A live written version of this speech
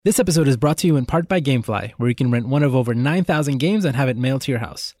This episode is brought to you in part by Gamefly, where you can rent one of over 9,000 games and have it mailed to your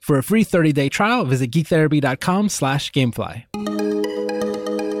house. For a free 30-day trial, visit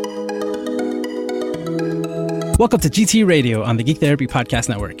geektherapy.com/gamefly. Welcome to GT Radio on the Geek Therapy Podcast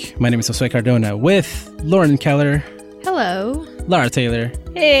Network. My name is Josue Cardona with Lauren Keller. Hello. Lara Taylor.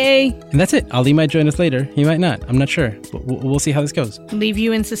 Hey. And that's it. Ali might join us later. He might not. I'm not sure. We'll see how this goes. Leave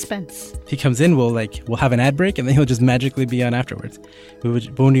you in suspense. If he comes in, we'll have an ad break, and then he'll just magically be on afterwards. We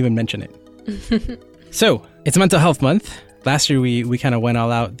won't even mention it. So, it's Mental Health Month. Last year, we kind of went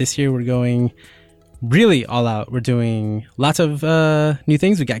all out. This year, we're going really all out. We're doing lots of new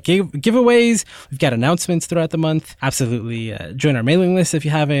things. We got giveaways. We've got announcements throughout the month. Absolutely join our mailing list if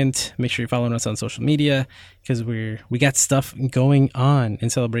you haven't. Make sure you're following us on social media because we got stuff going on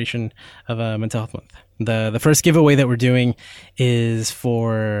in celebration of Mental Health Month. The first giveaway that we're doing is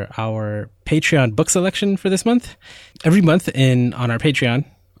for our Patreon book selection for this month. Every month on our Patreon,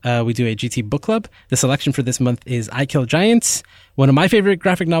 we do a GT book club. The selection for this month is I Kill Giants, one of my favorite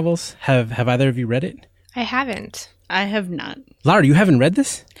graphic novels. Have either of you read it? I haven't. I have not. Lara, you haven't read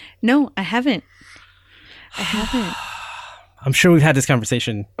this? No, I haven't. I'm sure we've had this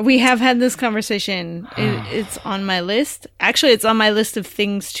conversation. We have had this conversation. It's on my list. Actually, it's on my list of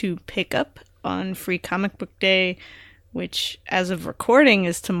things to pick up on Free Comic Book Day, which as of recording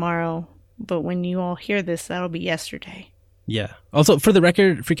is tomorrow. But when you all hear this, that'll be yesterday. Yeah. Also, for the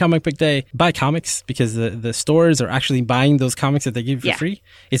record, Free Comic Book Day, buy comics because the stores are actually buying those comics that they give you for free.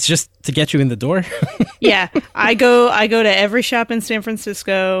 It's just to get you in the door. Yeah. I go to every shop in San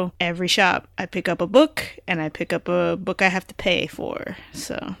Francisco. Every shop, I pick up a book, and I pick up a book I have to pay for.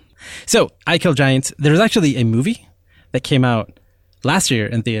 So I Kill Giants. There was actually a movie that came out last year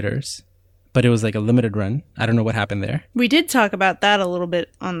in theaters, but it was like a limited run. I don't know what happened there. We did talk about that a little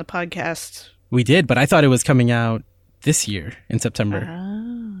bit on the podcast. We did, but I thought it was coming out this year in September,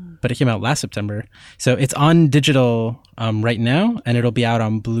 but it came out last September. So it's on digital right now, and it'll be out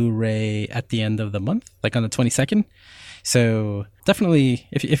on Blu-ray at the end of the month, like on the 22nd. So definitely,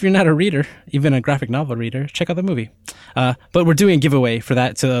 if you're not a reader, even a graphic novel reader, check out the movie. But we're doing a giveaway for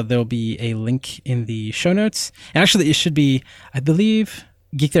that, so there'll be a link in the show notes. And actually, it should be, I believe,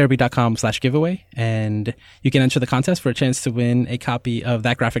 geektherapy.com/giveaway, and you can enter the contest for a chance to win a copy of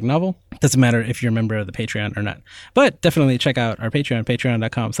that graphic novel. Doesn't matter if you're a member of the Patreon or not, but definitely check out our Patreon,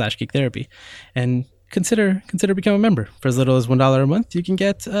 patreon.com/geektherapy, and consider becoming a member. For as little as $1 a month, you can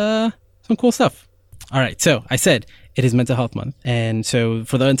get some cool stuff. All right, so I said it is Mental Health Month, and so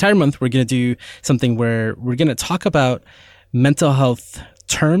for the entire month, we're going to do something where we're going to talk about mental health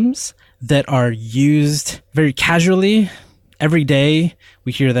terms that are used very casually. Every day,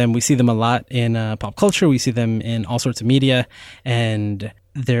 we hear them, we see them a lot in pop culture, we see them in all sorts of media, and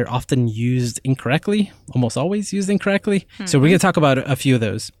they're often used incorrectly, almost always used incorrectly. Mm-hmm. So we're going to talk about a few of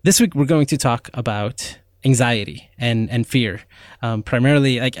those. This week, we're going to talk about anxiety and fear.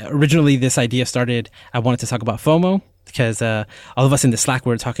 Primarily, like originally this idea started, I wanted to talk about FOMO, because all of us in the Slack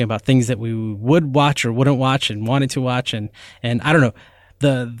were talking about things that we would watch or wouldn't watch and wanted to watch, and I don't know.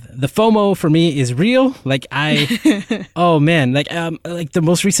 The FOMO for me is real. Like oh man, like the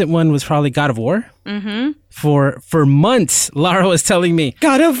most recent one was probably God of War. Mm-hmm. For months, Lara was telling me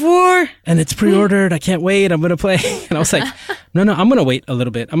God of War, and it's pre-ordered. I can't wait. I'm gonna play, and I was like, no, I'm gonna wait a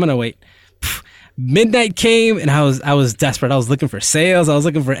little bit. I'm gonna wait. Midnight came, and I was desperate. I was looking for sales. I was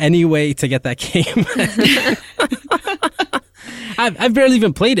looking for any way to get that game. I've barely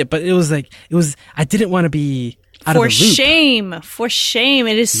even played it, but it was I didn't want to be out of the loop. For shame.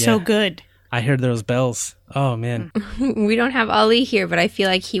 It is so good. I heard those bells. Oh, man. We don't have Ali here, but I feel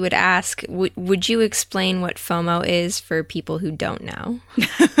like he would ask, would you explain what FOMO is for people who don't know?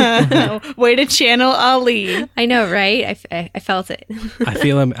 Way to channel Ali. I know, right? I felt it. I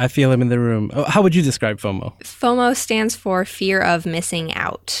feel him in the room. Oh, how would you describe FOMO? FOMO stands for fear of missing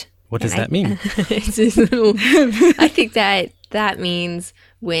out. What does that mean? I think that means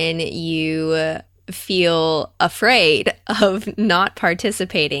when you feel afraid of not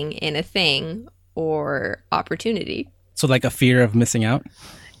participating in a thing or opportunity. So like a fear of missing out?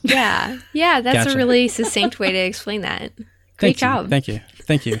 Yeah, that's Gotcha. A really succinct way to explain that. Great job. Thank you.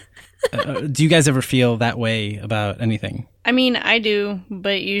 Do you guys ever feel that way about anything? I mean, I do,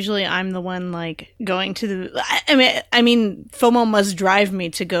 but usually I'm the one like going to the. I mean, FOMO must drive me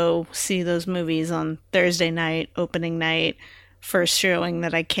to go see those movies on Thursday night, opening night, first showing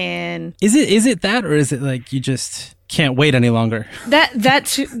that I can. Is it that, or is it like you just can't wait any longer?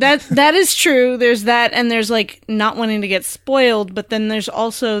 That is true. There's that, and there's like not wanting to get spoiled, but then there's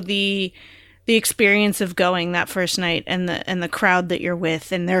also the experience of going that first night and the crowd that you're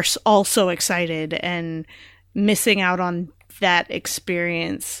with, and they're all so excited, and missing out on that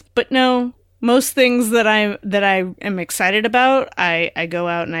experience. But no, most things that I am excited about, I go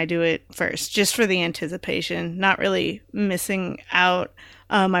out and I do it first, just for the anticipation, not really missing out.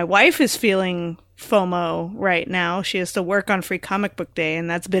 My wife is feeling FOMO right now. She has to work on Free Comic Book Day, and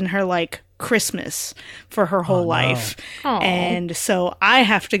that's been her like Christmas for her whole life. And so I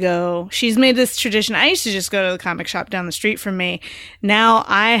have to go. She's made this tradition. I used to just go to the comic shop down the street from me. Now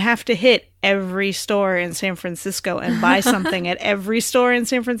I have to hit every store in San Francisco and buy something at every store in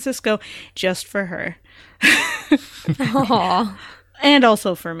San Francisco just for her. And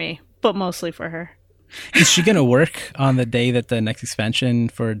also for me, but mostly for her. Is she going to work on the day that the next expansion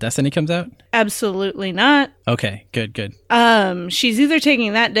for Destiny comes out? Absolutely not. Okay, good. She's either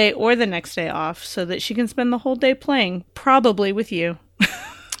taking that day or the next day off so that she can spend the whole day playing, probably with you.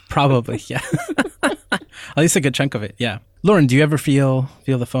 Probably, yeah. At least a good chunk of it, yeah. Lauren, do you ever feel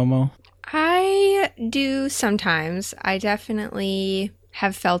the FOMO? I do sometimes. I definitely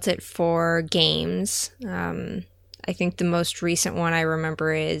have felt it for games. I think the most recent one I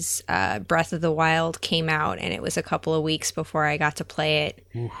remember is Breath of the Wild came out, and it was a couple of weeks before I got to play it.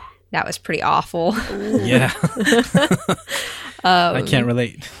 Ooh. That was pretty awful. Yeah. I can't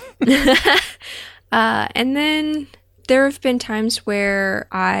relate. And then there have been times where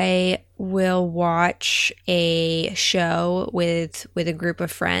I will watch a show with a group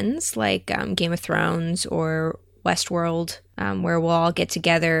of friends, like Game of Thrones or Westworld, where we'll all get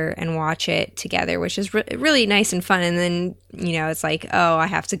together and watch it together, which is really nice and fun. And then, it's like, oh, I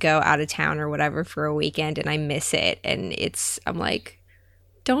have to go out of town or whatever for a weekend and I miss it. And I'm like,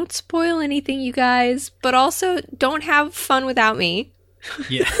 don't spoil anything, you guys, but also don't have fun without me.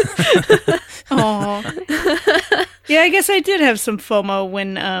 Yeah. Aww. Yeah, I guess I did have some FOMO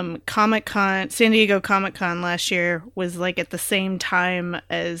when Comic-Con, San Diego Comic-Con last year was like at the same time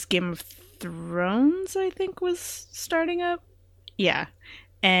as Game of Thrones, I think, was starting up. Yeah.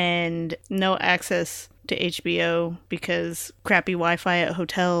 And no access to HBO because crappy Wi-Fi at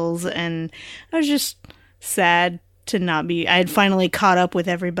hotels, and I was just sad to not be. I had finally caught up with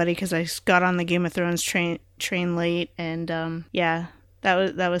everybody because I got on the Game of Thrones train late, and yeah, that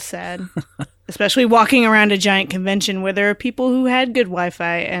was sad. Especially walking around a giant convention where there are people who had good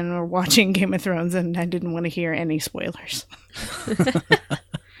Wi-Fi and were watching Game of Thrones, and I didn't want to hear any spoilers.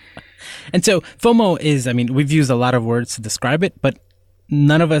 And so FOMO is, we've used a lot of words to describe it, but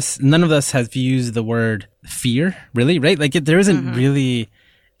none of us has used the word fear, really, right? Like there isn't really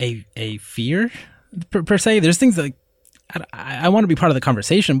a fear per se. There's things like I want to be part of the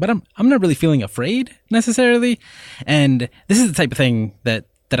conversation, but I'm not really feeling afraid necessarily. And this is the type of thing that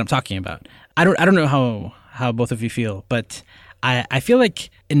I'm talking about. I don't know how both of you feel, but I feel like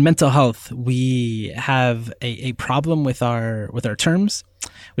in mental health we have a problem with our terms,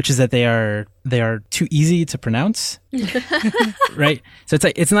 which is that they are too easy to pronounce. Right? So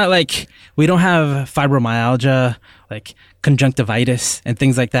it's not like we don't have fibromyalgia, like conjunctivitis and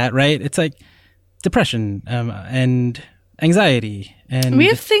things like that, right? It's like depression and anxiety, and we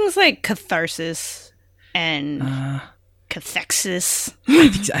have things like catharsis and cathexis.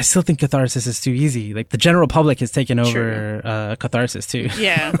 I still think catharsis is too easy. Like the general public has taken over catharsis too.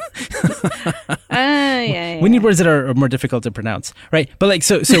 Yeah. Yeah. We need words that are more difficult to pronounce, right? But like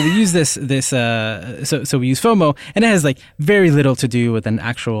so we use this so we use FOMO, and it has like very little to do with an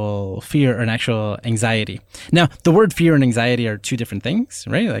actual fear or an actual anxiety. Now, the word fear and anxiety are two different things,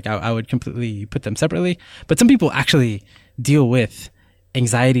 right? Like I would completely put them separately, but some people actually deal with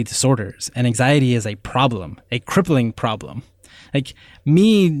anxiety disorders, and anxiety is a problem, a crippling problem. Like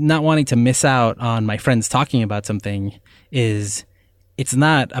me not wanting to miss out on my friends talking about something it's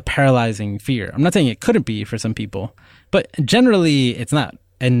not a paralyzing fear. I'm not saying it couldn't be for some people, but generally it's not.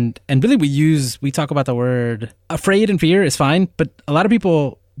 And really we talk about the word afraid and fear is fine, but a lot of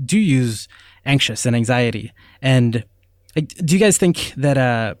people do use anxious and anxiety. And do you guys think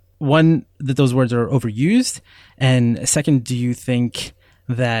that one, that those words are overused? And second, do you think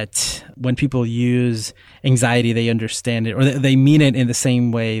that when people use anxiety, they understand it or they mean it in the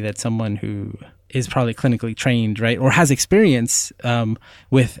same way that someone who is probably clinically trained, right, or has experience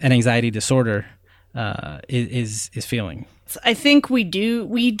with an anxiety disorder is feeling? I think we do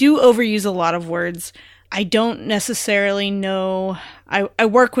overuse a lot of words. I don't necessarily know. I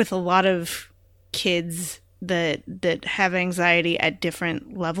work with a lot of kids that have anxiety at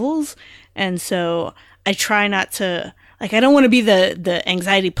different levels, and so I try not to. like, I don't want to be the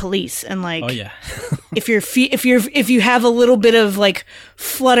anxiety police and like, Oh yeah. if you have a little bit of like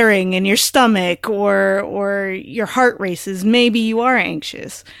fluttering in your stomach or your heart races, maybe you are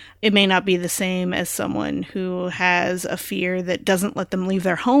anxious. It may not be the same as someone who has a fear that doesn't let them leave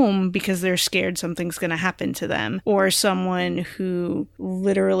their home because they're scared something's going to happen to them, or someone who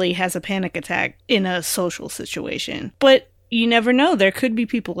literally has a panic attack in a social situation. But you never know. There could be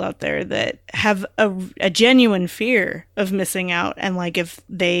people out there that have a genuine fear of missing out, and like if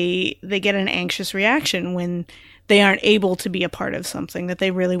they get an anxious reaction when they aren't able to be a part of something that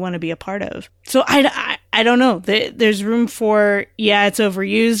they really want to be a part of. So I don't know. There's room for, it's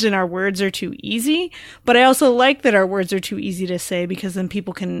overused and our words are too easy, but I also like that our words are too easy to say because then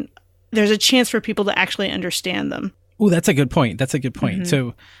there's a chance for people to actually understand them. Oh, that's a good point. Mm-hmm.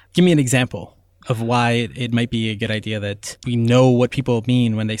 So give me an example of why it might be a good idea that we know what people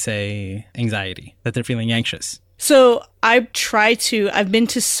mean when they say anxiety, that they're feeling anxious. So I've been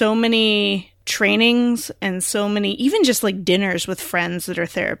to so many trainings and so many, even just like dinners with friends that are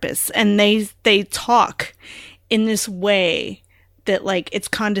therapists, and they talk in this way that like it's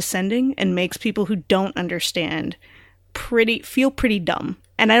condescending and makes people who don't understand feel pretty dumb.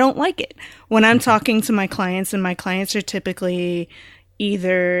 And I don't like it. When I'm talking to my clients, and my clients are typically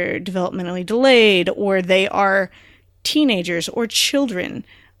either developmentally delayed or they are teenagers or children,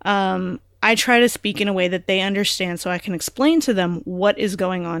 I try to speak in a way that they understand so I can explain to them what is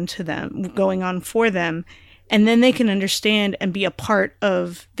going on for them, and then they can understand and be a part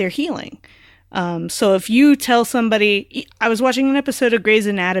of their healing. So if you tell somebody, I was watching an episode of Grey's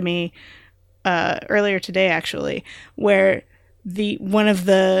Anatomy earlier today, actually, where one of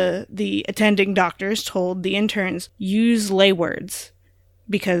the attending doctors told the interns, use lay words,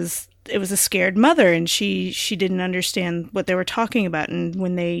 because it was a scared mother and she didn't understand what they were talking about. And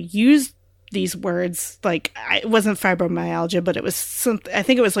when they used these words, like, it wasn't fibromyalgia, but it was I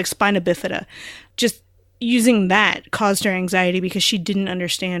think it was like spina bifida. Just using that caused her anxiety because she didn't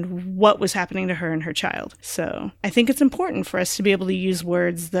understand what was happening to her and her child. So I think it's important for us to be able to use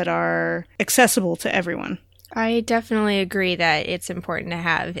words that are accessible to everyone. I definitely agree that it's important to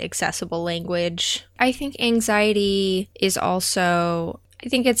have accessible language. I think anxiety is also, I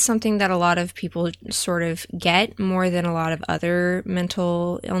think it's something that a lot of people sort of get more than a lot of other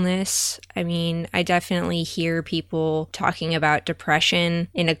mental illness. I mean, I definitely hear people talking about depression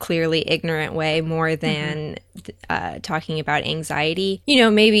in a clearly ignorant way more than talking about anxiety. You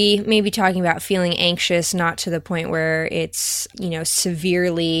know, maybe talking about feeling anxious, not to the point where it's,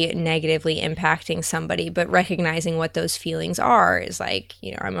 severely negatively impacting somebody, but recognizing what those feelings are is like,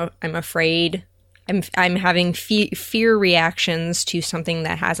 I'm afraid. I'm having fear reactions to something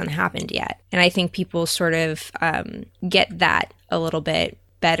that hasn't happened yet. And I think people sort of get that a little bit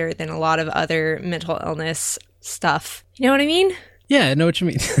better than a lot of other mental illness stuff. You know what I mean? Yeah, I know what you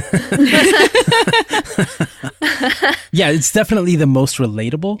mean. Yeah, it's definitely the most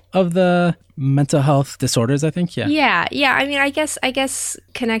relatable of the mental health disorders, I think. Yeah. Yeah. I mean, I guess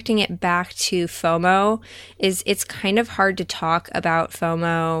connecting it back to FOMO is, it's kind of hard to talk about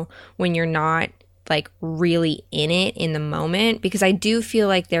FOMO when you're not like really in it in the moment, because I do feel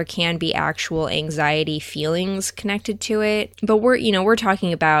like there can be actual anxiety feelings connected to it. But we're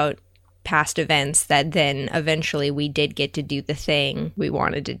talking about past events that then eventually we did get to do the thing we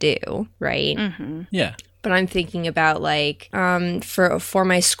wanted to do, right? Mm-hmm. Yeah. But I'm thinking about like for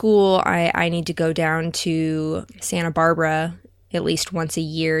my school, I need to go down to Santa Barbara at least once a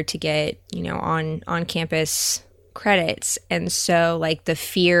year to get, on campus credits. And so like the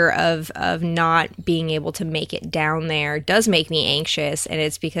fear of not being able to make it down there does make me anxious, and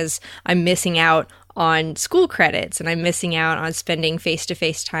it's because I'm missing out on school credits and I'm missing out on spending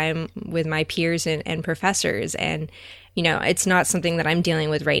face-to-face time with my peers and professors. And it's not something that I'm dealing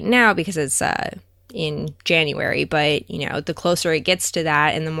with right now because it's in January, but the closer it gets to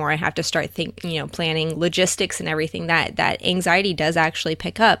that and the more I have to start planning logistics and everything, that anxiety does actually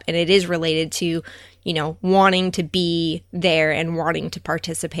pick up, and it is related to wanting to be there and wanting to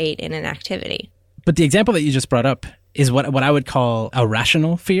participate in an activity. But the example that you just brought up is what I would call a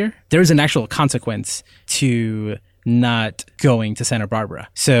rational fear. There is an actual consequence to not going to Santa Barbara.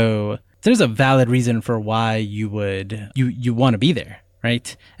 So there's a valid reason for why you would you want to be there,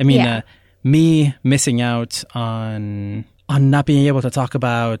 right? I mean, me missing out on not being able to talk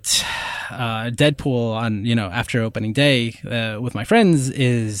about Deadpool on after opening day with my friends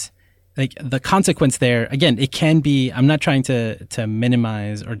is like the consequence there. Again, it can be, I'm not trying to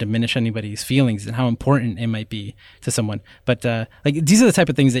minimize or diminish anybody's feelings and how important it might be to someone, but like these are the type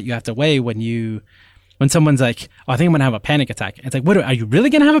of things that you have to weigh when When someone's like, "Oh, I think I'm gonna have a panic attack," it's like, "What? Are you really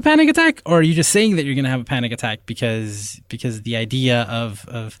gonna have a panic attack, or are you just saying that you're gonna have a panic attack because the idea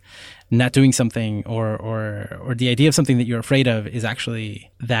of not doing something or the idea of something that you're afraid of is actually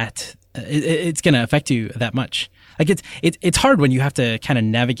that it's gonna affect you that much?" Like it's hard when you have to kind of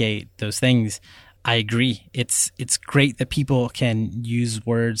navigate those things. I agree. It's great that people can use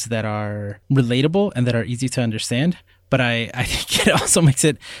words that are relatable and that are easy to understand. But I think it also makes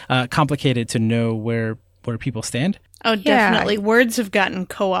it complicated to know where people stand. Oh, definitely. Words have gotten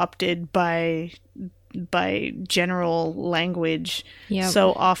co-opted by general language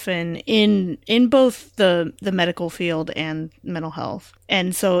so often in both the medical field and mental health.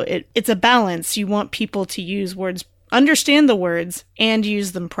 And so it's a balance. You want people to use words, understand the words, and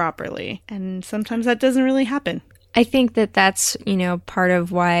use them properly. And sometimes that doesn't really happen. I think that's, part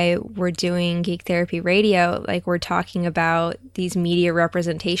of why we're doing Geek Therapy Radio. Like, we're talking about these media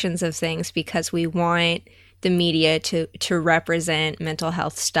representations of things because we want the media to represent mental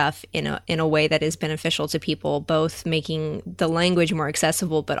health stuff in a way that is beneficial to people, both making the language more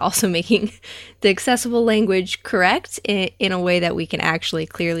accessible, but also making the accessible language correct in a way that we can actually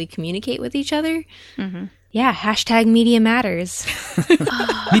clearly communicate with each other. Mm-hmm. Yeah, hashtag media matters.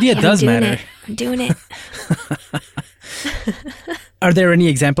 Media does matter. I'm doing it. Are there any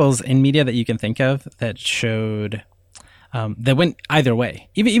examples in media that you can think of that showed that went either way,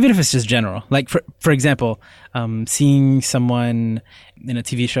 even if it's just general? Like, for example, seeing someone in a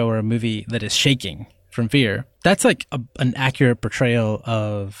TV show or a movie that is shaking from fear. That's like an accurate portrayal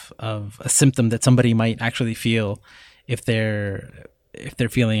of a symptom that somebody might actually feel if they're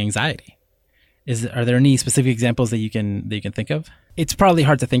feeling anxiety. Are there any specific examples that you can think of? It's probably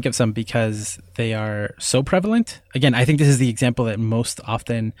hard to think of some because they are so prevalent. Again, I think this is the example that most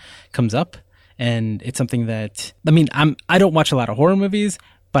often comes up, and it's something that, I don't watch a lot of horror movies,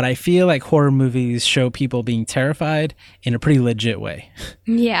 but I feel like horror movies show people being terrified in a pretty legit way.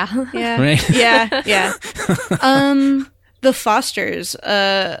 Yeah. Right? Yeah. The Fosters.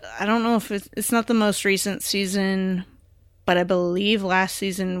 I don't know if it's not the most recent season, but I believe last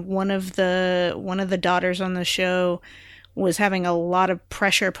season one of the daughters on the show was having a lot of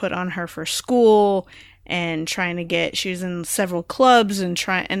pressure put on her for school and she was in several clubs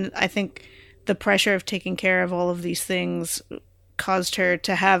and I think the pressure of taking care of all of these things caused her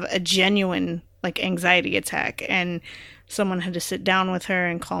to have a genuine anxiety attack, and someone had to sit down with her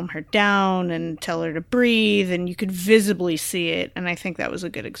and calm her down and tell her to breathe, and you could visibly see it. And I think that was a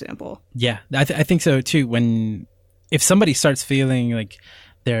good example. Yeah, I think so too. If somebody starts feeling like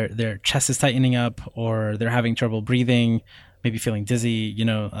their chest is tightening up or they're having trouble breathing, maybe feeling dizzy,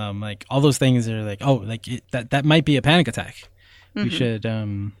 all those things are that might be a panic attack. Mm-hmm. We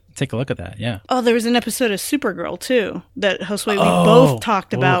should take a look at that. Yeah. Oh, there was an episode of Supergirl too that Josue we both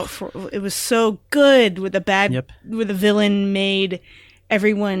talked about. It was so good with with the villain made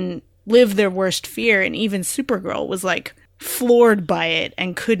everyone live their worst fear, and even Supergirl was floored by it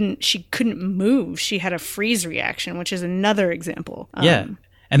and couldn't move. She had a freeze reaction, which is another example. Yeah.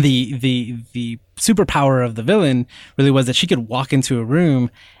 And the superpower of the villain really was that she could walk into a room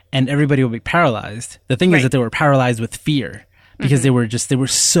and everybody would be paralyzed. The thing is that they were paralyzed with fear because they were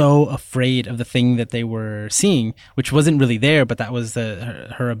so afraid of the thing that they were seeing, which wasn't really there, but that was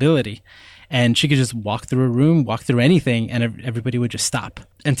her ability. And she could just walk through a room, walk through anything, and everybody would just stop.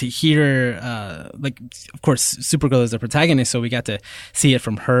 And to hear, of course, Supergirl is the protagonist, so we got to see it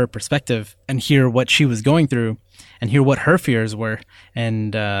from her perspective and hear what she was going through and hear what her fears were.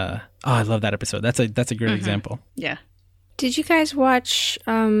 And I love that episode. That's a great example. Yeah. Did you guys watch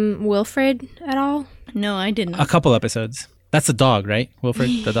Wilfred at all? No, I didn't. A couple episodes. That's the dog, right?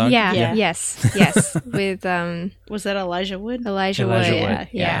 Wilfred, the dog? Yeah. Yes. With was that Elijah Wood? Elijah Wood.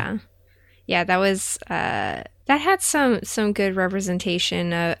 Yeah. Yeah, that was that had some good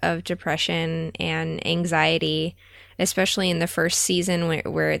representation of depression and anxiety, especially in the first season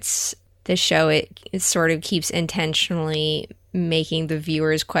where it's the show. It sort of keeps intentionally making the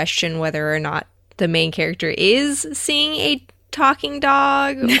viewers question whether or not the main character is seeing a talking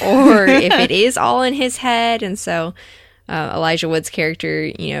dog or if it is all in his head. And so Elijah Wood's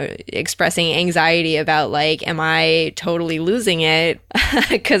character, expressing anxiety about am I totally losing it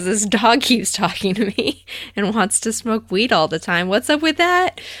because this dog keeps talking to me and wants to smoke weed all the time. What's up with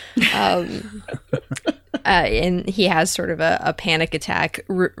that? And he has sort of a panic attack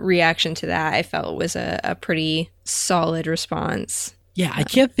reaction to that. I felt was a pretty solid response. Yeah, I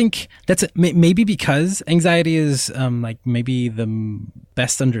can't think that's maybe because anxiety is maybe the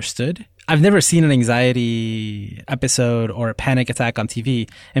best understood. I've never seen an anxiety episode or a panic attack on TV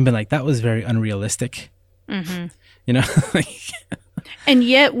and been like, that was very unrealistic. Mm-hmm. And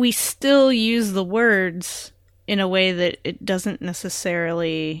yet we still use the words in a way that it doesn't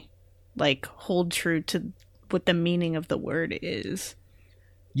necessarily like hold true to what the meaning of the word is.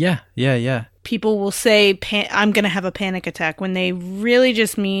 Yeah. People will say, I'm going to have a panic attack, when they really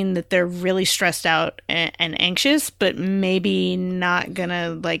just mean that they're really stressed out and anxious, but maybe not going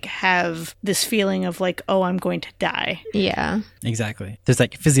to like have this feeling of like, oh, I'm going to die. Yeah. Exactly. There's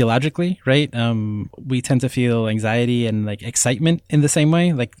like physiologically, right? We tend to feel anxiety and like excitement in the same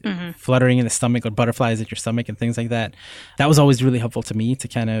way, like fluttering in the stomach or butterflies at your stomach and things like that. That was always really helpful to me to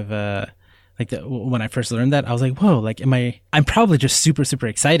kind of, when I first learned that, I was like, whoa, like, I'm probably just super, super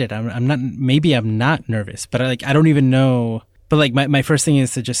excited. I'm not nervous, but I don't even know. But like my first thing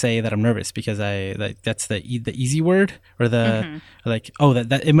is to just say that I'm nervous because that's the easy word, or the like, oh,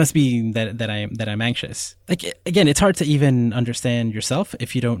 that it must be that I'm anxious. Like, again, it's hard to even understand yourself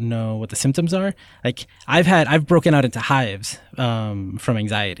if you don't know what the symptoms are. Like I've broken out into hives from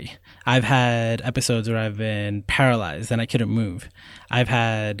anxiety. I've had episodes where I've been paralyzed and I couldn't move. I've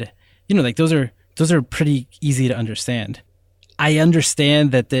had, like those are pretty easy to understand. I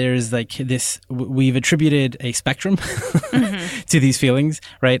understand that there's like this, we've attributed a spectrum to these feelings,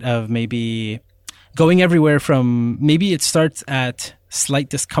 right? Of maybe going everywhere from, maybe it starts at slight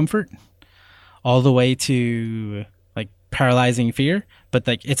discomfort all the way to like paralyzing fear, but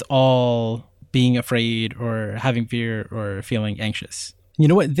like it's all being afraid or having fear or feeling anxious. You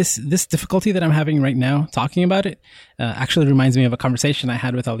know what? This difficulty that I'm having right now talking about it actually reminds me of a conversation I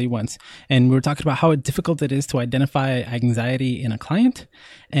had with Ali once. And we were talking about how difficult it is to identify anxiety in a client.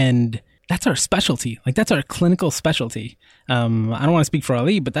 And that's our specialty. Like, that's our clinical specialty. I don't want to speak for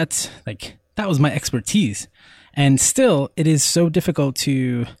Ali, but that was my expertise. And still, it is so difficult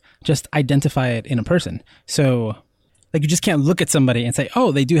to just identify it in a person. So, like, you just can't look at somebody and say,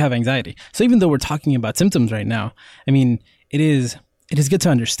 oh, they do have anxiety. So even though we're talking about symptoms right now, I mean, it is good to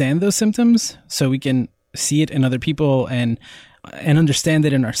understand those symptoms so we can see it in other people and understand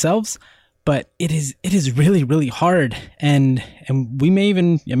it in ourselves. But it is really, really hard. And we may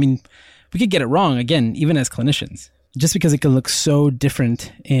even, we could get it wrong again, even as clinicians, just because it can look so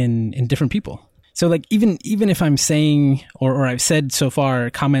different in different people. So like, even if I'm saying, or I've said so far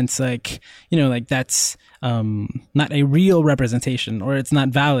comments like, like that's not a real representation, or it's not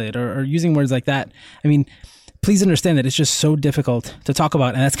valid, or using words like that. I mean, please understand that it's just so difficult to talk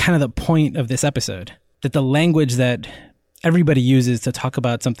about. And that's kind of the point of this episode, that the language that everybody uses to talk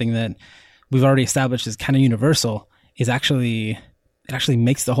about something that we've already established is kind of universal it actually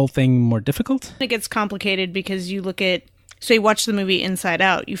makes the whole thing more difficult. It gets complicated because you watch the movie Inside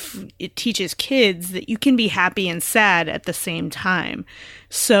Out. It teaches kids that you can be happy and sad at the same time.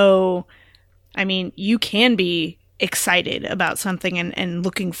 So, you can be excited about something and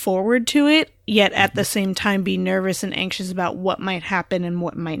looking forward to it, yet at the same time be nervous and anxious about what might happen and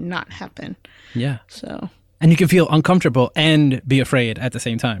what might not happen. Yeah. So, and you can feel uncomfortable and be afraid at the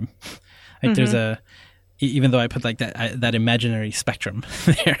same time. Like there's even though I put like that imaginary spectrum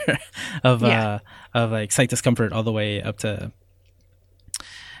there of like slight discomfort all the way up to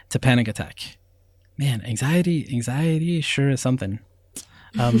panic attack. Man, anxiety sure is something.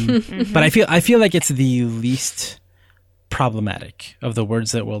 But I feel like it's the least problematic of the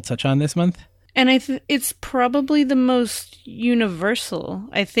words that we'll touch on this month. And it's probably the most universal.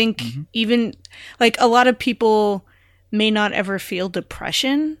 I think even like a lot of people may not ever feel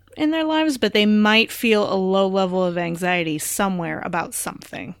depression in their lives, but they might feel a low level of anxiety somewhere about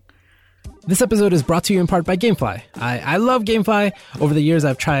something. This episode is brought to you in part by Gamefly. I love Gamefly. Over the years,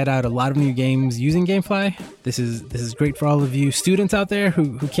 I've tried out a lot of new games using Gamefly. This is great for all of you students out there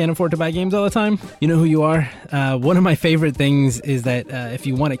who can't afford to buy games all the time. You know who you are. One of my favorite things is that if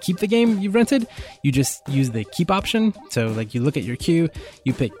you want to keep the game you've rented, you just use the keep option. So like you look at your queue,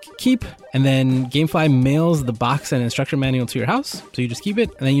 you pick keep, and then Gamefly mails the box and instruction manual to your house. So you just keep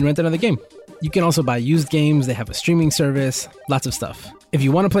it, and then you rent another game. You can also buy used games. They have a streaming service, lots of stuff. If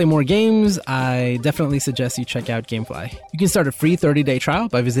you want to play more games, I definitely suggest you check out Gamefly. You can start a free 30-day trial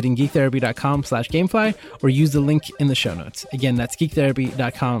by visiting geektherapy.com/Gamefly or use the link in the show notes. Again, that's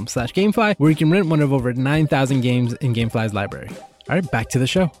geektherapy.com/Gamefly, where you can rent one of over 9,000 games in Gamefly's library. All right, back to the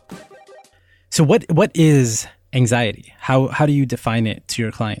show. So what is anxiety? How do you define it to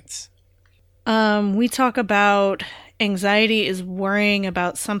your clients? We talk about anxiety is worrying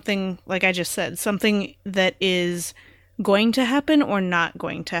about something, like I just said, something that is going to happen or not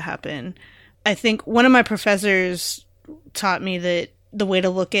going to happen. I think one of my professors taught me that the way to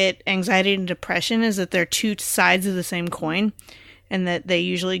look at anxiety and depression is that they're two sides of the same coin and that they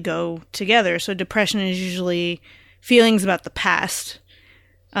usually go together. So depression is usually feelings about the past,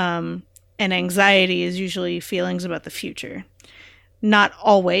 and anxiety is usually feelings about the future. Not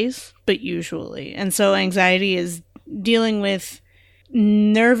always, but usually. And so anxiety is dealing with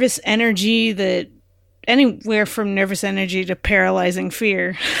nervous energy, that anywhere from nervous energy to paralyzing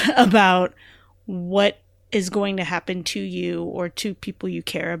fear about what is going to happen to you or to people you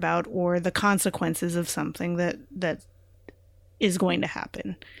care about, or the consequences of something that is going to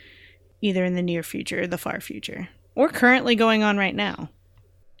happen, either in the near future or the far future, or currently going on right now.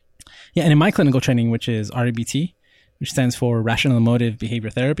 Yeah, and in my clinical training, which is REBT, which stands for Rational Emotive Behavior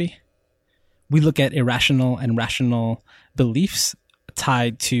Therapy, we look at irrational and rational beliefs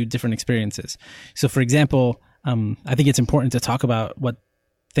tied to different experiences. So, for example, I think it's important to talk about what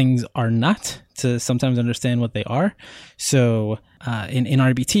things are not to sometimes understand what they are. So in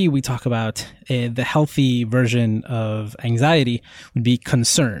RBT, we talk about the healthy version of anxiety would be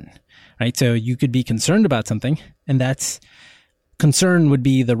concern, right? So you could be concerned about something, and that's concern would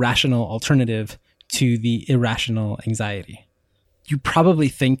be the rational alternative to the irrational anxiety. You probably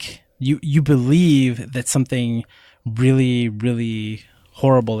think, you believe that something really, really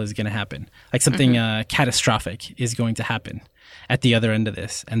horrible is going to happen, like something catastrophic is going to happen at the other end of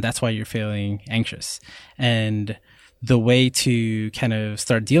this. And that's why you're feeling anxious. And the way to kind of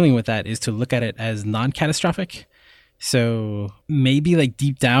start dealing with that is to look at it as non-catastrophic. So maybe like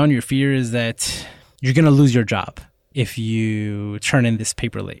deep down, your fear is that you're going to lose your job if you turn in this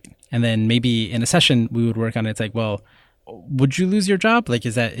paper late. And then maybe in a session, we would work on it. It's like, well, would you lose your job? Like,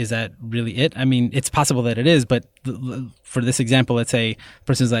 is that really it? I mean, it's possible that it is, but for this example, let's say a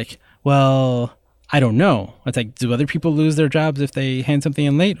person's like, well, I don't know. It's like, do other people lose their jobs if they hand something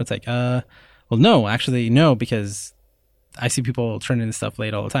in late? It's like, well, no, actually, no, because I see people turn in stuff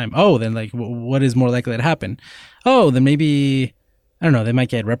late all the time. Oh, then like, what is more likely to happen? Oh, then maybe, I don't know, they might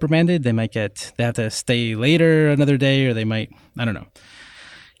get reprimanded. They have to stay later another day, or they might, I don't know,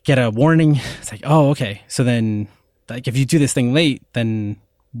 get a warning. It's like, oh, okay. So then, like, if you do this thing late, then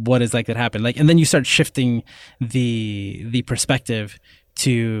what is likely to happen? Like, and then you start shifting the perspective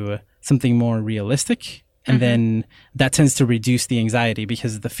to something more realistic. And then that tends to reduce the anxiety,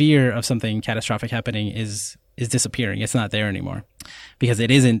 because the fear of something catastrophic happening is disappearing. It's not there anymore, because it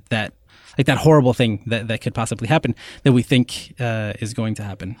isn't that, like, that horrible thing that could possibly happen that we think is going to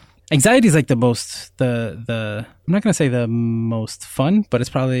happen. Anxiety is like the most, I'm not going to say the most fun, but it's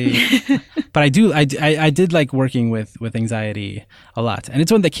probably, but I did like working with anxiety a lot. And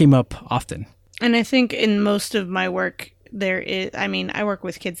it's one that came up often. And I think in most of my work, I work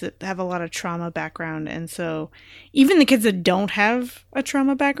with kids that have a lot of trauma background. And so even the kids that don't have a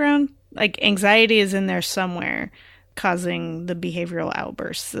trauma background, like, anxiety is in there somewhere causing the behavioral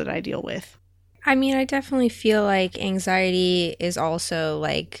outbursts that I deal with. I mean, I definitely feel like anxiety is also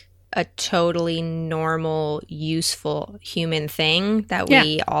like a totally normal, useful human thing that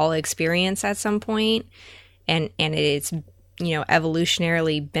we all experience at some point. And it's,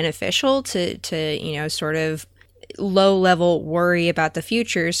 evolutionarily beneficial to sort of low level worry about the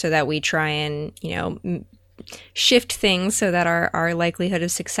future, so that we try and, shift things so that our likelihood of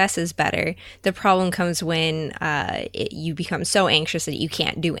success is better. The problem comes when you become so anxious that you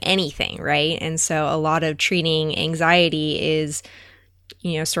can't do anything, right? And so a lot of treating anxiety is,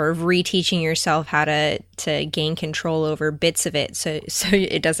 sort of reteaching yourself how to gain control over bits of it, so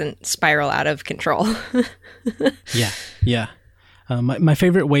it doesn't spiral out of control. Yeah. My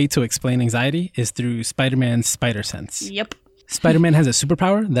favorite way to explain anxiety is through Spider-Man's spider sense. Yep. Spider-Man has a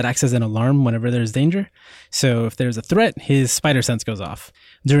superpower that acts as an alarm whenever there's danger. So if there's a threat, his spider sense goes off.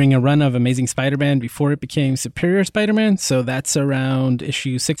 During a run of Amazing Spider-Man before it became Superior Spider-Man, so that's around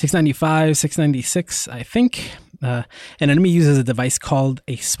issue 695, 696, I think, an enemy uses a device called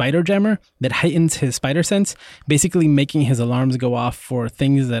a spider jammer that heightens his spider sense, basically making his alarms go off for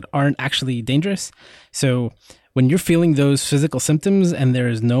things that aren't actually dangerous. So when you're feeling those physical symptoms and there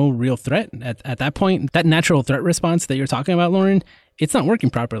is no real threat, at that point, that natural threat response that you're talking about, Lauren, it's not working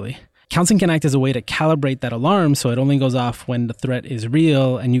properly. Counseling can act as a way to calibrate that alarm so it only goes off when the threat is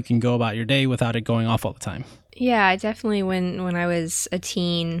real and you can go about your day without it going off all the time. Yeah, definitely when I was a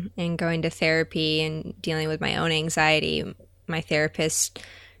teen and going to therapy and dealing with my own anxiety, my therapist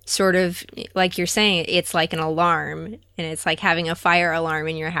sort of, like you're saying, it's like an alarm, and it's like having a fire alarm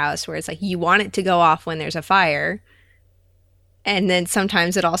in your house, where it's like you want it to go off when there's a fire, and then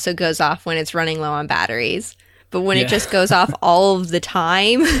sometimes it also goes off when it's running low on batteries. But when it just goes off all of the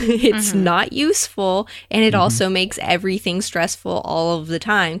time, it's not useful, and it also makes everything stressful all of the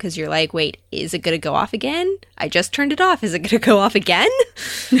time, because you're like, wait, is it going to go off again? I just turned it off. Is it going to go off again?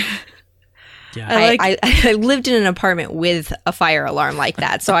 Yeah. I lived in an apartment with a fire alarm like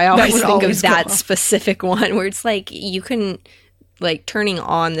that, so I always think of that specific one, where it's like you couldn't like turning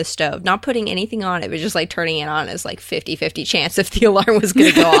on the stove, not putting anything on it, but just like turning it on as like 50-50 chance if the alarm was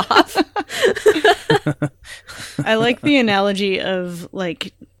going to go off. I like the analogy of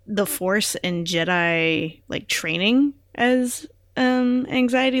like the Force and Jedi like training as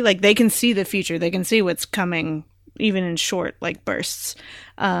anxiety. Like they can see the future, they can see what's coming even in short like bursts,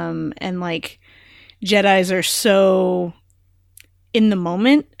 and like Jedis are so in the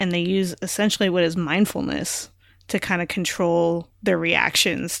moment, and they use essentially what is mindfulness to kind of control their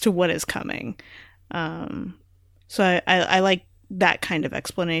reactions to what is coming. So I like that kind of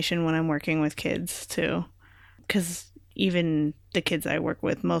explanation when I'm working with kids too, because even the kids I work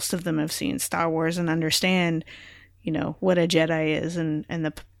with, most of them have seen Star Wars and understand, you know, what a Jedi is and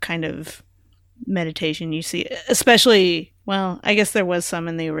the kind of meditation you see, especially, well, I guess there was some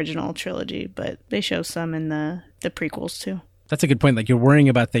in the original trilogy, but they show some in the prequels too. That's a good point. Like you're worrying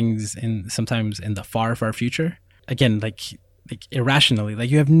about things sometimes in the far, far future. Again, like irrationally, like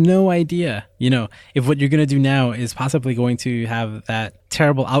you have no idea, you know, if what you're going to do now is possibly going to have that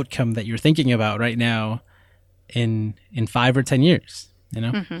terrible outcome that you're thinking about right now in 5 or 10 years, you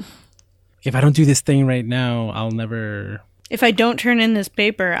know? Mm-hmm. If I don't do this thing right now, I'll never... If I don't turn in this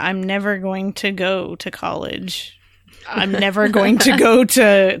paper, I'm never going to go to college. I'm never going to go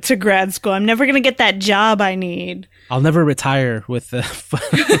to grad school. I'm never going to get that job I need. I'll never retire with a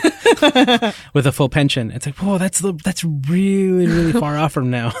with a full pension. It's like, whoa, that's really, really far off from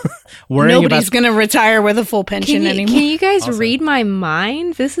now. Nobody's going to retire with a full pension anymore. Can you guys read my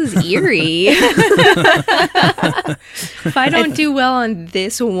mind? This is eerie. If I don't do well on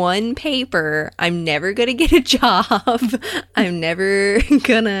this one paper, I'm never going to get a job. I'm never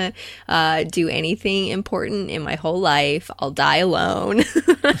going to do anything important in my whole life. I'll die alone.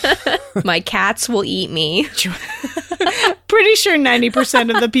 My cats will eat me. Pretty sure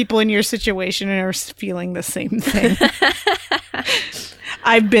 90% of the people in your situation are feeling the same thing.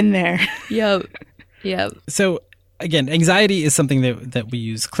 I've been there. Yep. So again, anxiety is something that we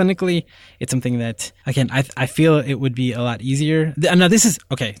use clinically. It's something that, again, I feel it would be a lot easier. Now this is,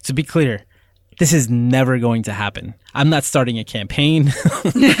 okay, to be clear, this is never going to happen. I'm not starting a campaign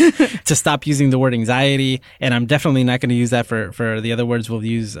to stop using the word anxiety, and I'm definitely not going to use that for the other words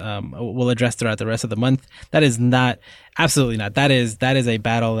we'll address throughout the rest of the month. That is not, absolutely not. That is a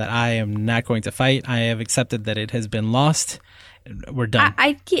battle that I am not going to fight. I have accepted that it has been lost. We're done.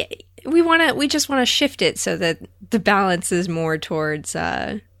 We just want to shift it so that the balance is more towards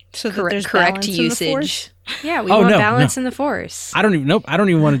correct usage. Yeah, we want balance in the Force. I don't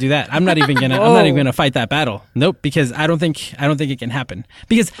even want to do that. I'm not even gonna fight that battle. Nope, because I don't think it can happen.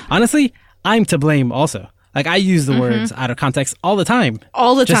 Because honestly, I'm to blame also. Like I use the words out of context all the time.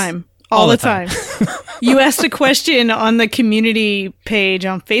 All the time. You asked a question on the community page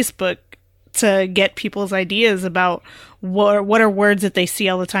on Facebook to get people's ideas about what are words that they see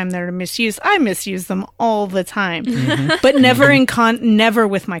all the time that are misused. I misuse them all the time, but never never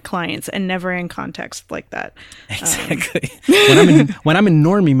with my clients and never in context like that. Exactly. When I'm in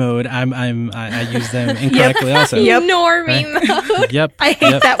normie mode, I use them incorrectly also. Yep. Normie mode. Yep. I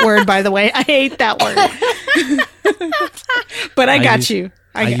hate that word, by the way. I hate that word. But I got you.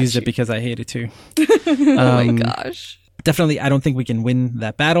 I used it because I hate it too. Oh my gosh. Definitely, I don't think we can win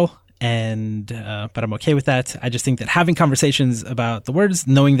that battle. But I'm okay with that. I just think that having conversations about the words,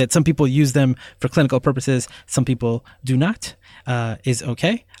 knowing that some people use them for clinical purposes, some people do not, is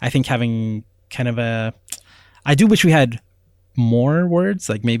okay. I think having kind of I do wish we had more words,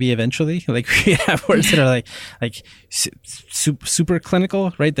 like maybe eventually, like we have words that are like super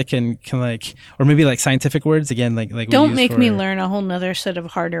clinical, right? That can like, or maybe like scientific words again, like don't make me learn a whole nother set of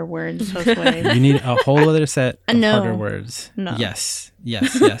harder words. You need a whole other set of harder words. No. Yes.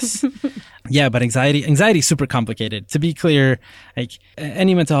 Yeah, but anxiety is super complicated. To be clear, like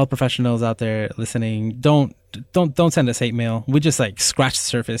any mental health professionals out there listening, don't send us hate mail. We just like scratch the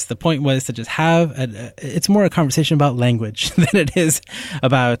surface. The point was to just have it's more a conversation about language than it is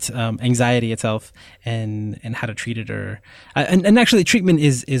about anxiety itself and how to treat it, or and actually treatment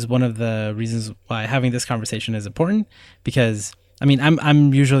is one of the reasons why having this conversation is important, because I mean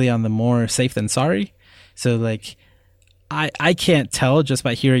I'm usually on the more safe than sorry. So like I can't tell just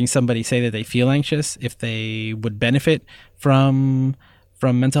by hearing somebody say that they feel anxious if they would benefit from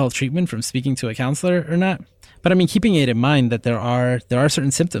mental health treatment, from speaking to a counselor or not. But I mean, keeping it in mind that there are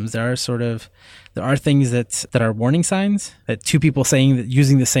certain symptoms, there are things that are warning signs, that two people saying that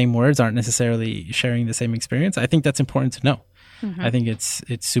using the same words aren't necessarily sharing the same experience. I think that's important to know. I think it's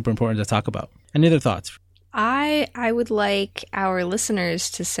super important to talk about. Any other thoughts? I would like our listeners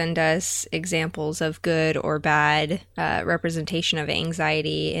to send us examples of good or bad representation of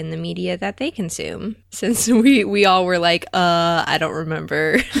anxiety in the media that they consume, since we all were like, I don't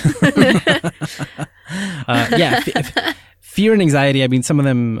remember. Fear and anxiety, I mean, some of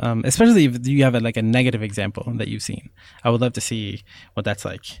them, especially if you have a negative example that you've seen, I would love to see what that's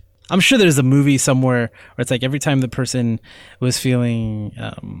like. I'm sure there's a movie somewhere where it's like every time the person was feeling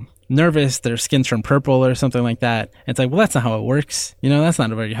nervous, their skin turned purple or something like that. It's like, well, that's not how it works. That's not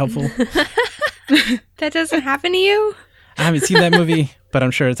very helpful. That doesn't happen to you? I haven't seen that movie, but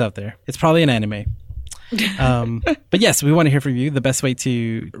I'm sure it's out there. It's probably an anime. But yes, we want to hear from you. The best way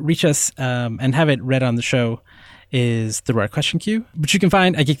to reach us and have it read on the show is through our question queue, which you can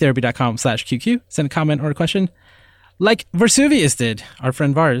find at geektherapy.com/QQ. Send a comment or a question. Like Vesuvius did, our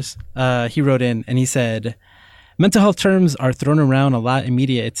friend Vars. He wrote in and he said, mental health terms are thrown around a lot in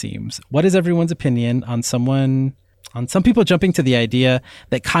media, it seems. What is everyone's opinion on some people jumping to the idea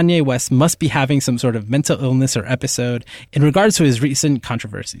that Kanye West must be having some sort of mental illness or episode in regards to his recent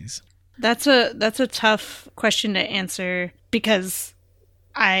controversies? That's a tough question to answer because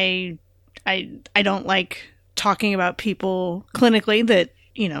I don't like talking about people clinically that,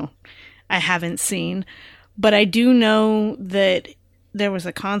 I haven't seen. But I do know that there was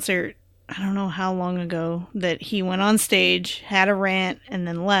a concert, I don't know how long ago, that he went on stage, had a rant, and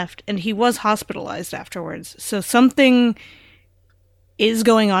then left. And he was hospitalized afterwards. So something is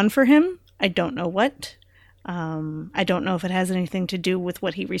going on for him. I don't know what. I don't know if it has anything to do with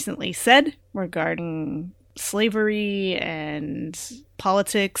what he recently said regarding slavery and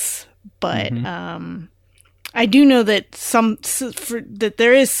politics. But I do know that that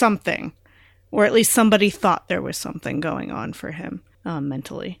there is something. Or at least somebody thought there was something going on for him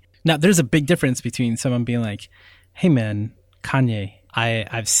mentally. Now, there's a big difference between someone being like, hey, man, Kanye,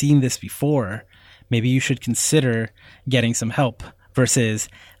 I've seen this before. Maybe you should consider getting some help versus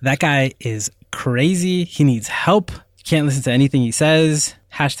that guy is crazy. He needs help. You can't listen to anything he says.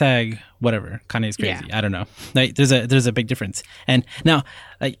 Hashtag whatever. Kanye's crazy. Yeah. I don't know. Like, there's a big difference. And now,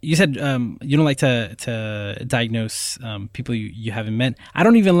 like you said, you don't like to diagnose people you haven't met. I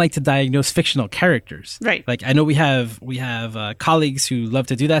don't even like to diagnose fictional characters. Right. Like, I know we have colleagues who love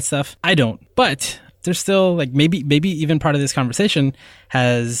to do that stuff. I don't. But there's still maybe even part of this conversation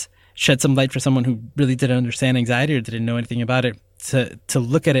has shed some light for someone who really didn't understand anxiety or didn't know anything about it to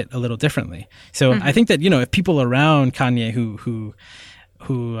look at it a little differently. So I think that if people around Kanye who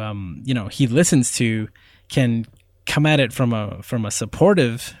he listens to can come at it from a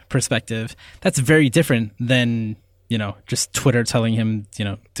supportive perspective, that's very different than just Twitter telling him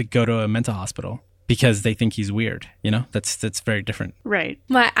to go to a mental hospital because they think he's weird. That's very different. Right.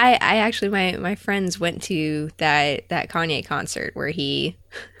 My friends went to that Kanye concert where he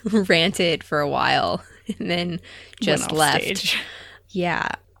ranted for a while and then just left stage. Yeah.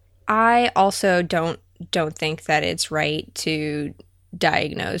 I also don't think that it's right to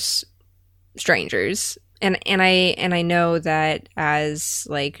diagnose strangers, and I know that as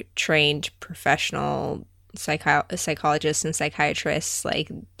trained professional psychologists and psychiatrists,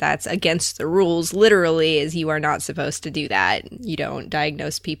 that's against the rules. Literally, is you are not supposed to do that. You don't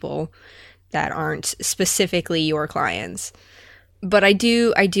diagnose people that aren't specifically your clients. But I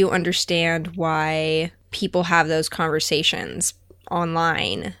do understand why people have those conversations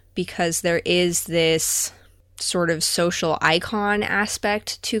online, because there is this sort of social icon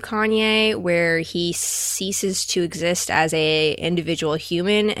aspect to Kanye where he ceases to exist as a individual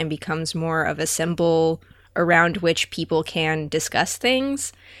human and becomes more of a symbol around which people can discuss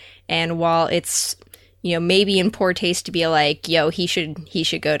things. And while it's maybe in poor taste to be like, yo, he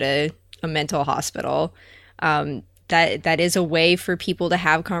should go to a mental hospital, that is a way for people to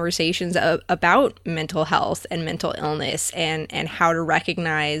have conversations about mental health and mental illness and how to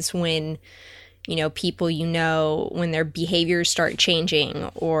recognize when people when their behaviors start changing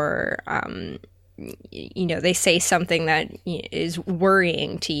or they say something that is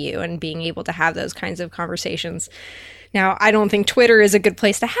worrying to you, and being able to have those kinds of conversations. Now, I don't think Twitter is a good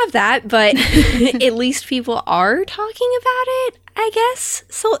place to have that, but at least people are talking about it, I guess.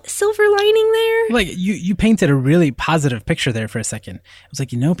 So, silver lining there. Like, you painted a really positive picture there for a second. It was like,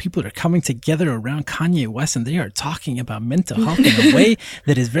 people are coming together around Kanye West and they are talking about mental health in a way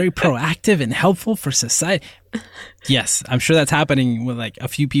that is very proactive and helpful for society. Yes, I'm sure that's happening with a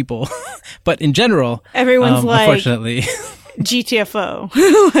few people. But in general, everyone's unfortunately... GTFO.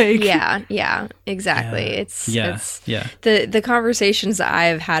 Yeah, exactly. Yeah. The conversations that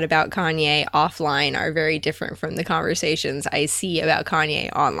I've had about Kanye offline are very different from the conversations I see about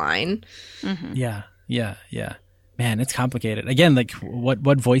Kanye online. Mm-hmm. Yeah. man, it's complicated. Again, like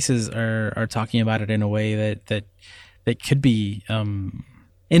what voices are talking about it in a way that could be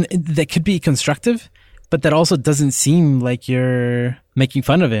that could be constructive, but that also doesn't seem like you're making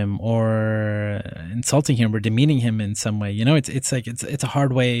fun of him or insulting him or demeaning him in some way. You know, it's a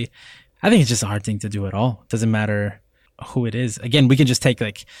hard way. I think it's just a hard thing to do at all. It doesn't matter who it is. Again, we can just take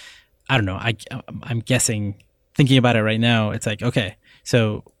like, I don't know. I'm guessing, thinking about it right now. It's like, okay,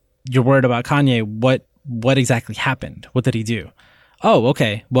 so you're worried about Kanye. What exactly happened? What did he do? Oh,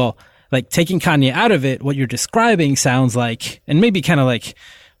 okay. Well, like taking Kanye out of it, what you're describing sounds like, and maybe kind of like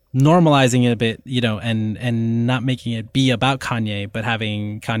normalizing it a bit, you know, and not making it be about Kanye, but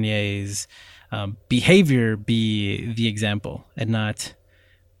having Kanye's behavior be the example and not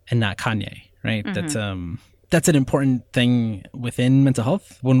Kanye, right? Mm-hmm. That's an important thing within mental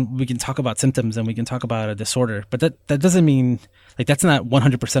health when we can talk about symptoms and we can talk about a disorder, but that doesn't mean like that's not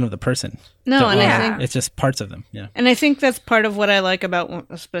 100% of the person. No, and I think it's just parts of them. Yeah. And I think that's part of what I like about,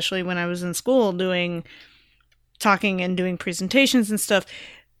 especially when I was in school talking and doing presentations and stuff.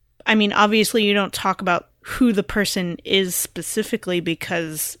 I mean, obviously you don't talk about who the person is specifically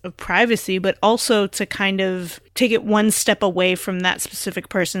because of privacy, but also to kind of take it one step away from that specific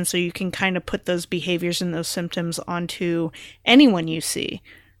person so you can kind of put those behaviors and those symptoms onto anyone you see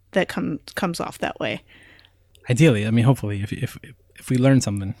that comes off that way. Ideally, I mean, hopefully, if we learn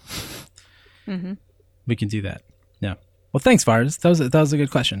something, mm-hmm. we can do that. Yeah. Well, thanks, Vars. That was a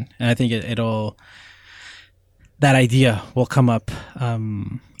good question, and I think that idea will come up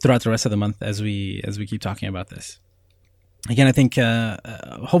throughout the rest of the month as we keep talking about this. Again, I think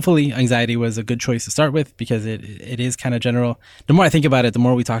hopefully anxiety was a good choice to start with because it is kind of general. The more I think about it, the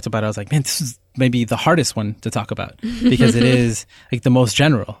more we talked about it, I was like, man, this is maybe the hardest one to talk about because it is like the most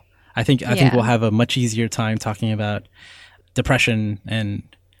general. I think we'll have a much easier time talking about depression and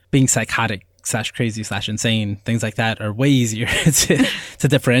being psychotic / crazy / insane. Things like that are way easier to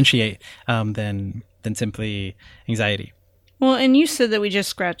differentiate than simply anxiety. Well, and you said that we just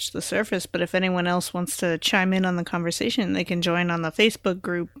scratched the surface, but if anyone else wants to chime in on the conversation, they can join on the Facebook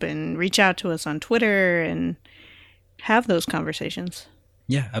group and reach out to us on Twitter and have those conversations.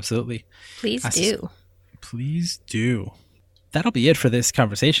 Yeah, absolutely. Please do. Please do. That'll be it for this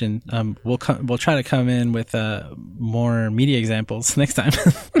conversation. We'll try to come in with more media examples next time.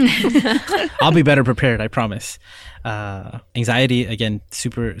 I'll be better prepared, I promise. Anxiety, again,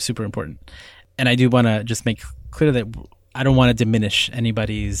 super, super important. And I do want to just make clear that I don't want to diminish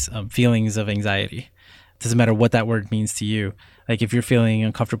anybody's feelings of anxiety. It doesn't matter what that word means to you. Like if you're feeling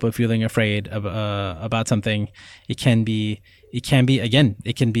uncomfortable, feeling afraid about something, it can be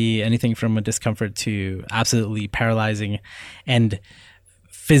anything from a discomfort to absolutely paralyzing and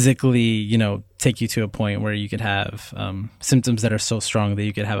physically, you know, take you to a point where you could have symptoms that are so strong that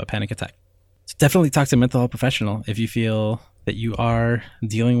you could have a panic attack. So definitely talk to a mental health professional if you feel that you are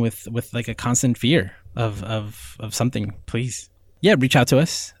dealing with like a constant fear of something, please. Yeah, reach out to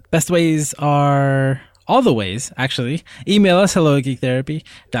us. Best ways are all the ways, actually. Email us,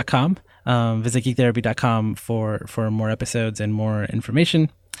 hello@geektherapy.com. Visit geektherapy.com for more episodes and more information.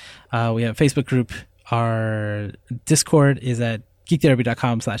 We have a Facebook group. Our Discord is at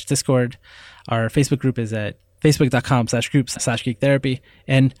geektherapy.com/Discord. Our Facebook group is at facebook.com/groups/geektherapy.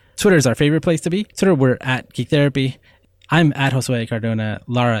 And Twitter is our favorite place to be. Twitter, we're at Geek Therapy. I'm at Josue Cardona.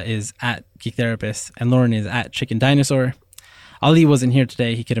 Lara is at Geek Therapist. And Lauren is at Chicken Dinosaur. Ali wasn't here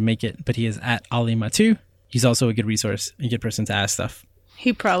today. He couldn't make it, but he is at Ali Matu. He's also a good resource, a good person to ask stuff.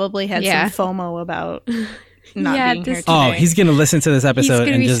 He probably had some FOMO about not being here today. Oh, he's going to listen to this episode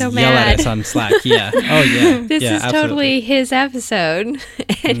and just yell at us on Slack. Yeah. Oh, yeah. This is absolutely. Totally his episode.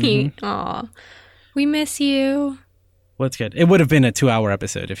 And we miss you. Well, it's good. It would have been a 2-hour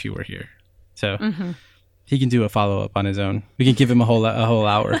episode if you were here. So he can do a follow-up on his own. We can give him a whole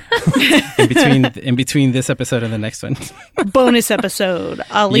hour in between this episode and the next one. Bonus episode.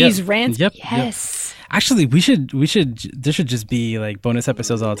 Ali's rant. Yep. Yes. Actually, there should just be like bonus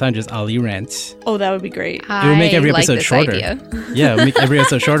episodes all the time, just Ali rants. Oh, that would be great. It would make every episode shorter. Idea. Yeah, it would make every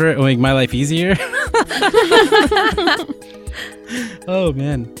episode shorter. It would make my life easier. Oh,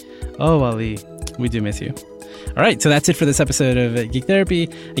 man. Oh, Ali. We do miss you. All right, so that's it for this episode of Geek Therapy.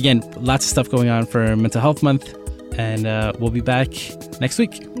 Again, lots of stuff going on for Mental Health Month, and we'll be back next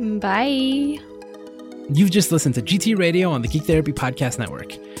week. Bye. You've just listened to GT Radio on the Geek Therapy Podcast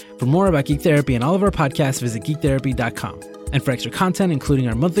Network. For more about Geek Therapy and all of our podcasts, visit geektherapy.com. And for extra content, including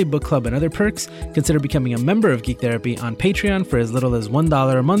our monthly book club and other perks, consider becoming a member of Geek Therapy on Patreon for as little as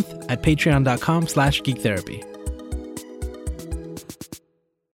 $1 a month at patreon.com/geektherapy.